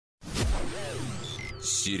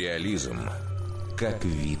Сериализм как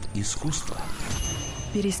вид искусства.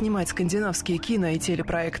 Переснимать скандинавские кино и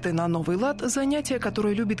телепроекты на новый лад – занятие,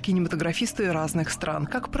 которое любят кинематографисты разных стран.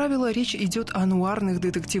 Как правило, речь идет о нуарных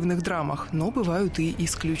детективных драмах, но бывают и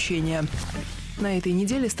исключения. На этой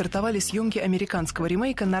неделе стартовали съемки американского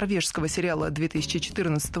ремейка норвежского сериала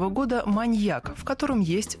 2014 года «Маньяк», в котором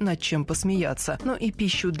есть над чем посмеяться. Но и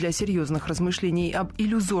пищу для серьезных размышлений об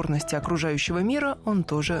иллюзорности окружающего мира он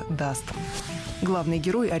тоже даст. Главный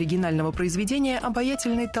герой оригинального произведения –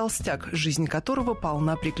 обаятельный толстяк, жизнь которого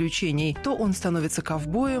полна приключений. То он становится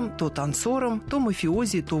ковбоем, то танцором, то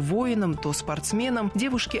мафиози, то воином, то спортсменом.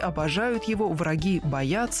 Девушки обожают его, враги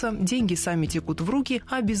боятся, деньги сами текут в руки,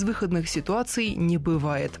 а безвыходных ситуаций не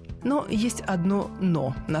бывает. Но есть одно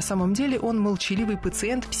 «но». На самом деле он молчаливый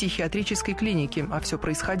пациент психиатрической клиники, а все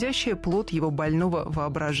происходящее – плод его больного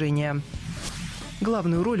воображения.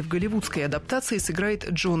 Главную роль в голливудской адаптации сыграет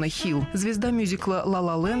Джона Хилл. Звезда мюзикла «Ла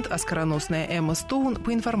Ла Ленд», оскароносная Эмма Стоун,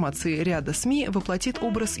 по информации ряда СМИ, воплотит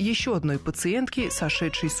образ еще одной пациентки,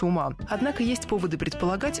 сошедшей с ума. Однако есть поводы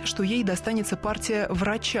предполагать, что ей достанется партия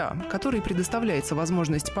врача, которой предоставляется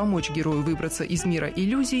возможность помочь герою выбраться из мира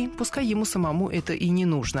иллюзий, пускай ему самому это и не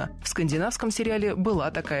нужно. В скандинавском сериале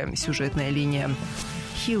была такая сюжетная линия.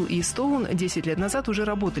 Хилл и Стоун 10 лет назад уже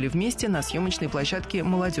работали вместе на съемочной площадке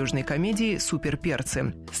молодежной комедии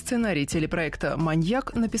 «Суперперцы». Сценарий телепроекта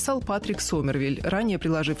 «Маньяк» написал Патрик Сомервиль, ранее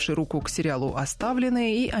приложивший руку к сериалу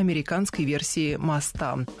 «Оставленные» и американской версии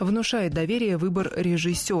 «Моста». Внушает доверие выбор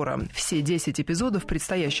режиссера. Все 10 эпизодов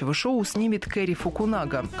предстоящего шоу снимет Кэри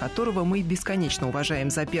Фукунага, которого мы бесконечно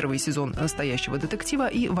уважаем за первый сезон «Настоящего детектива»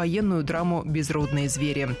 и военную драму «Безродные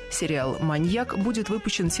звери». Сериал «Маньяк» будет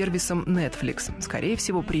выпущен сервисом Netflix. Скорее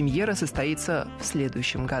всего, премьера состоится в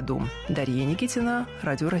следующем году. Дарья Никитина,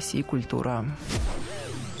 Радио России «Культура».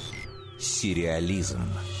 Сериализм